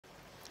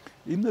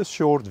In this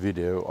short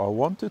video, I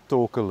want to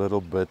talk a little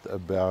bit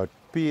about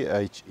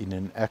pH in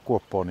an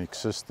aquaponic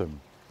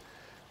system.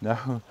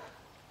 Now,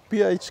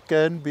 pH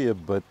can be a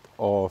bit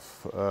of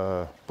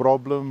a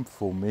problem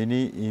for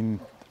many in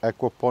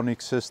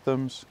aquaponic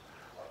systems,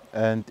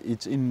 and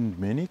it's in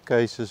many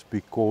cases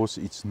because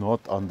it's not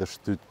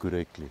understood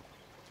correctly.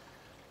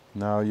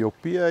 Now, your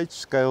pH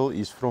scale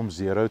is from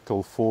 0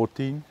 till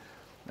 14,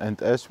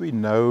 and as we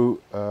know,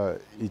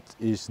 it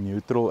is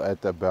neutral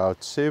at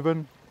about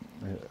 7.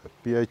 A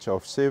pH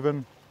of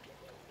 7.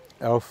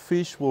 Our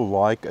fish will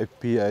like a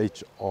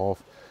pH of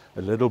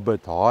a little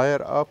bit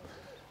higher up,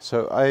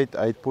 so 8,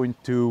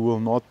 8.2 will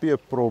not be a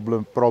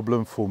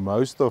problem for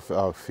most of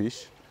our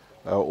fish.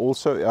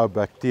 Also, our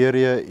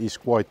bacteria is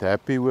quite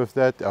happy with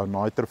that, our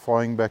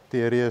nitrifying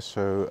bacteria,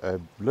 so a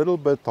little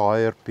bit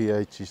higher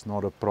pH is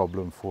not a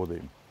problem for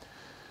them.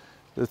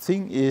 The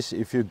thing is,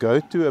 if you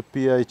go to a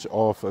pH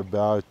of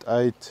about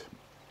 8,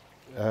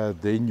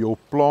 then your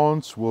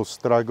plants will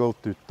struggle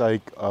to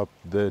take up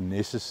the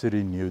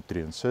necessary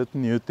nutrients.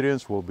 Certain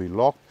nutrients will be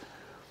locked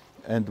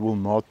and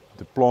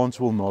the plants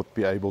will not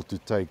be able to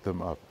take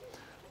them up.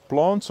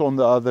 Plants on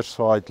the other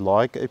side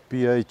like a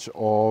pH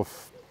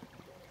of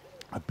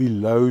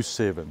below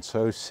 7.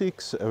 So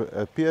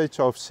a pH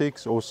of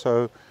 6 or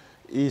so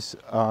is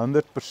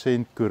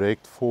 100%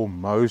 correct for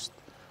most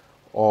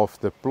of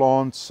the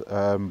plants,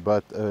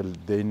 but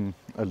then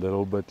a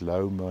little bit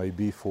low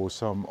maybe for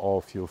some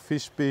of your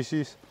fish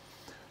species.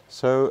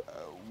 So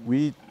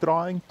we're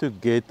trying to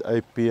get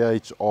a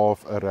pH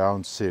of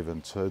around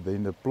 7. So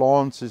then the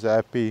plants is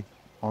happy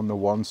on the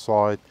one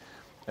side,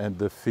 and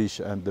the fish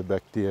and the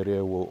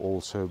bacteria will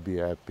also be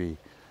happy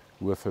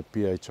with a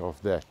pH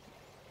of that.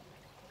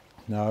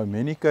 Now, in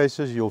many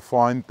cases you'll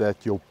find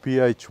that your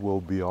pH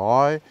will be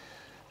high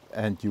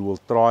and you will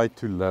try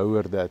to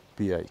lower that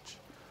pH.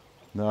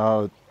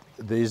 Now,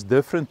 there's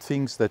different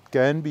things that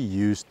can be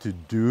used to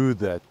do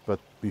that, but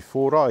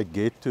before I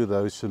get to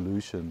those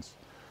solutions,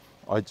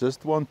 I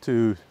just want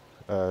to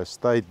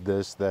state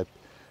this, that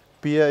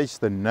pH,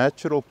 the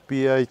natural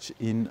pH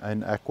in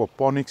an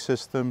aquaponic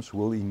systems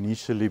will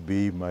initially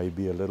be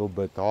maybe a little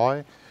bit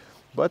high,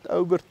 but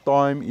over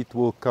time it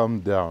will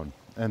come down.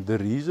 And the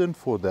reason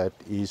for that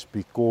is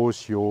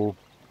because your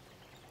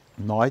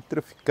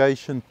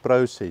nitrification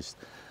process,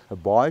 a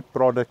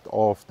byproduct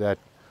of that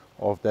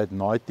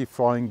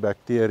nitrifying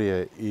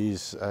bacteria,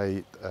 is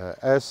an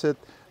acid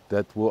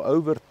that will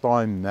over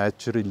time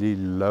naturally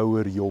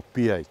lower your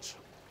pH.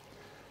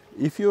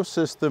 If your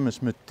system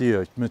is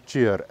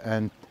mature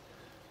and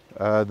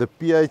the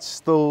pH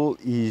still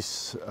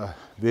is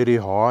very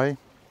high,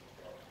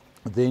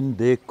 then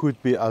there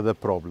could be other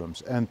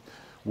problems. And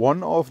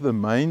one of the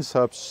main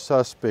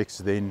suspects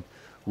then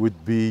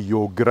would be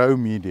your grow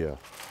media.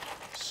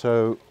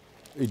 So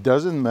it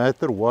doesn't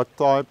matter what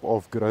type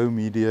of grow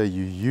media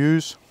you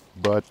use,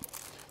 but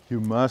you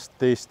must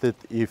test it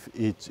if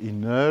it's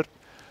inert,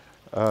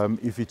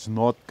 if it's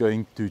not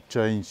going to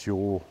change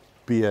your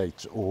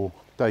pH or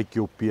take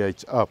your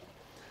pH up.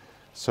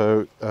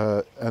 So,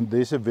 and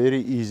there's a very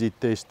easy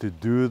test to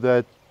do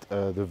that,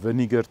 the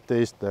vinegar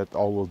test that I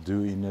will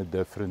do in a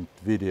different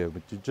video.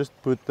 But you just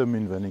put them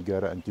in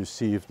vinegar and you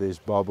see if there's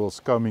bubbles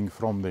coming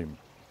from them.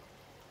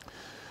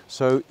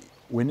 So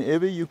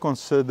whenever you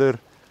consider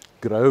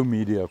grow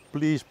media,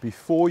 please,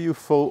 before you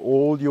fill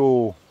all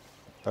your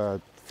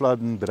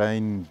flood and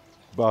drain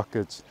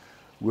buckets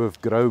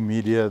with grow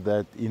media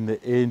that in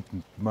the end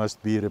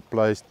must be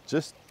replaced,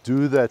 just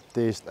do that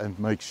test and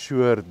make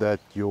sure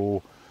that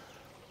your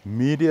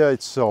media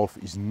itself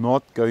is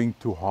not going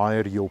to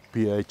higher your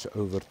pH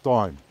over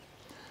time.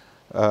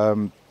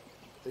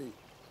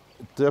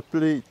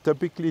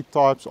 Typically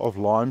types of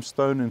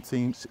limestone and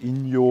things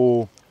in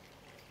your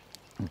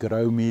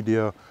grow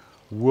media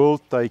will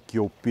take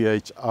your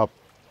pH up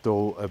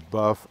till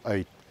above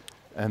 8,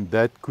 and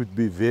that could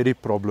be very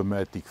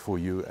problematic for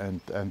you,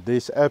 and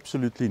there's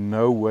absolutely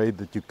no way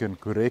that you can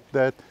correct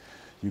that.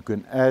 You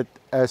can add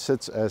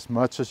acids as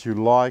much as you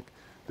like,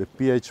 the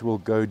pH will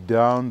go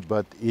down,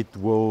 but it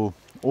will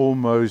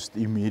almost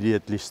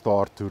immediately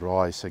start to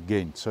rise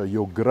again. So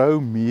your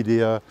grow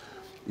media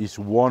is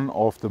one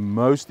of the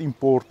most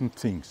important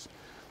things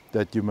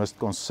that you must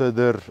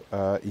consider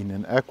in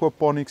an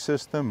aquaponic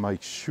system.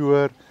 Make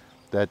sure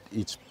that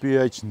it's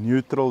pH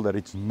neutral, that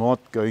it's not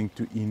going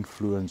to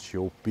influence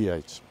your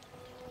pH.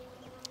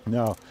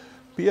 Now,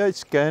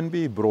 pH can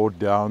be brought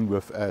down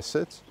with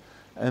acids,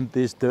 and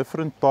there's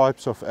different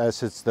types of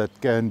acids that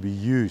can be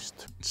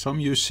used. Some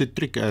use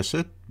citric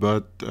acid,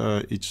 but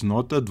it's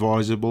not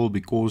advisable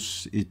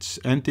because it's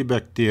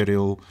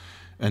antibacterial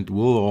and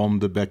will harm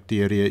the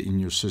bacteria in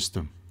your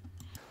system.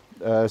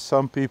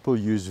 Some people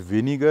use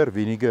vinegar.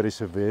 Vinegar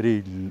is a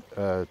very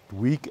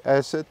weak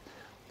acid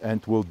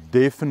and will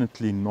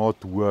definitely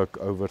not work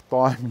over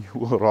time. You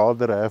will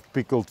rather have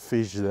pickled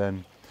fish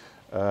than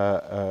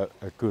a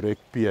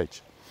correct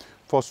pH.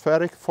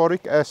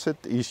 Phosphoric acid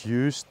is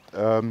used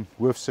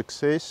with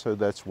success, so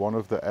that's one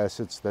of the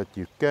acids that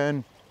you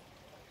can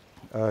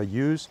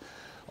use.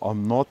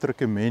 I'm not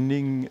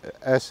recommending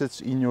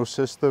acids in your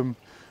system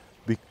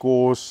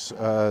because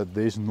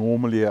there's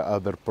normally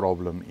another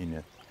problem in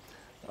it.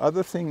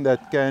 Other thing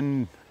that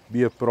can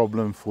be a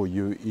problem for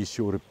you is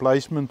your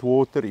replacement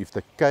water. If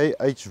the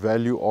KH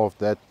value of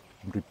that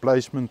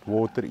replacement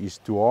water is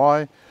too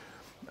high,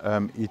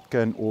 it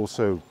can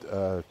also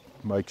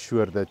make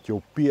sure that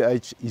your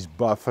pH is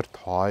buffered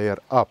higher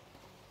up.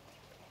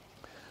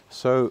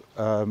 So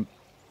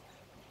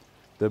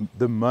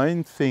the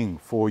main thing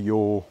for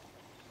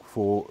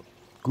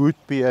good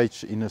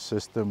pH in a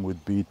system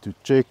would be to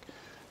check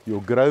your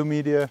grow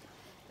media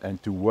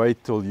and to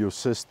wait till your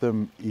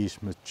system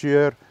is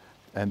mature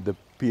and the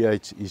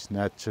pH is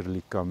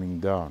naturally coming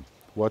down.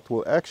 What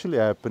will actually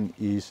happen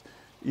is,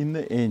 in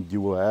the end,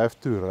 you will have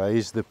to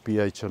raise the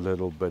pH a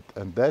little bit,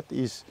 and that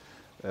is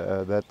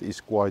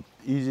quite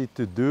easy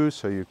to do.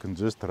 So you can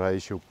just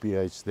raise your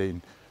pH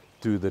then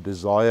to the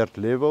desired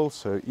level.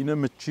 So in a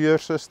mature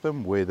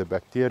system where the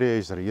bacteria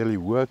is really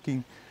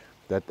working,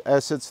 that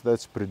acids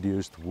that's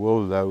produced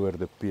will lower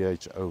the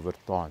pH over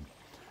time.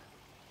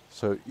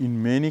 So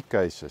in many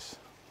cases,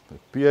 the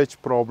pH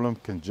problem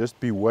can just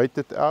be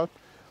waited out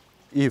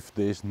if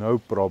there's no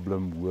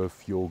problem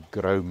with your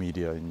grow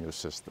media in your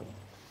system.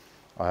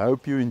 I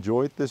hope you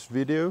enjoyed this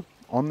video.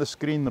 On the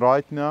screen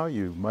right now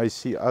you may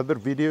see other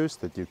videos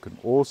that you can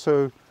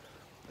also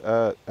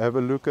have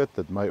a look at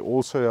that may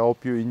also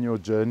help you in your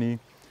journey.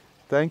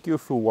 Thank you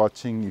for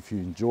watching. If you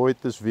enjoyed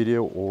this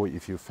video or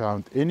if you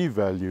found any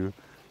value,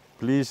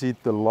 please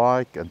hit the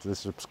like and the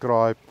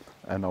subscribe,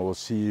 and I will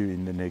see you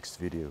in the next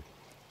video.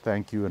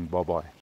 Thank you and bye-bye.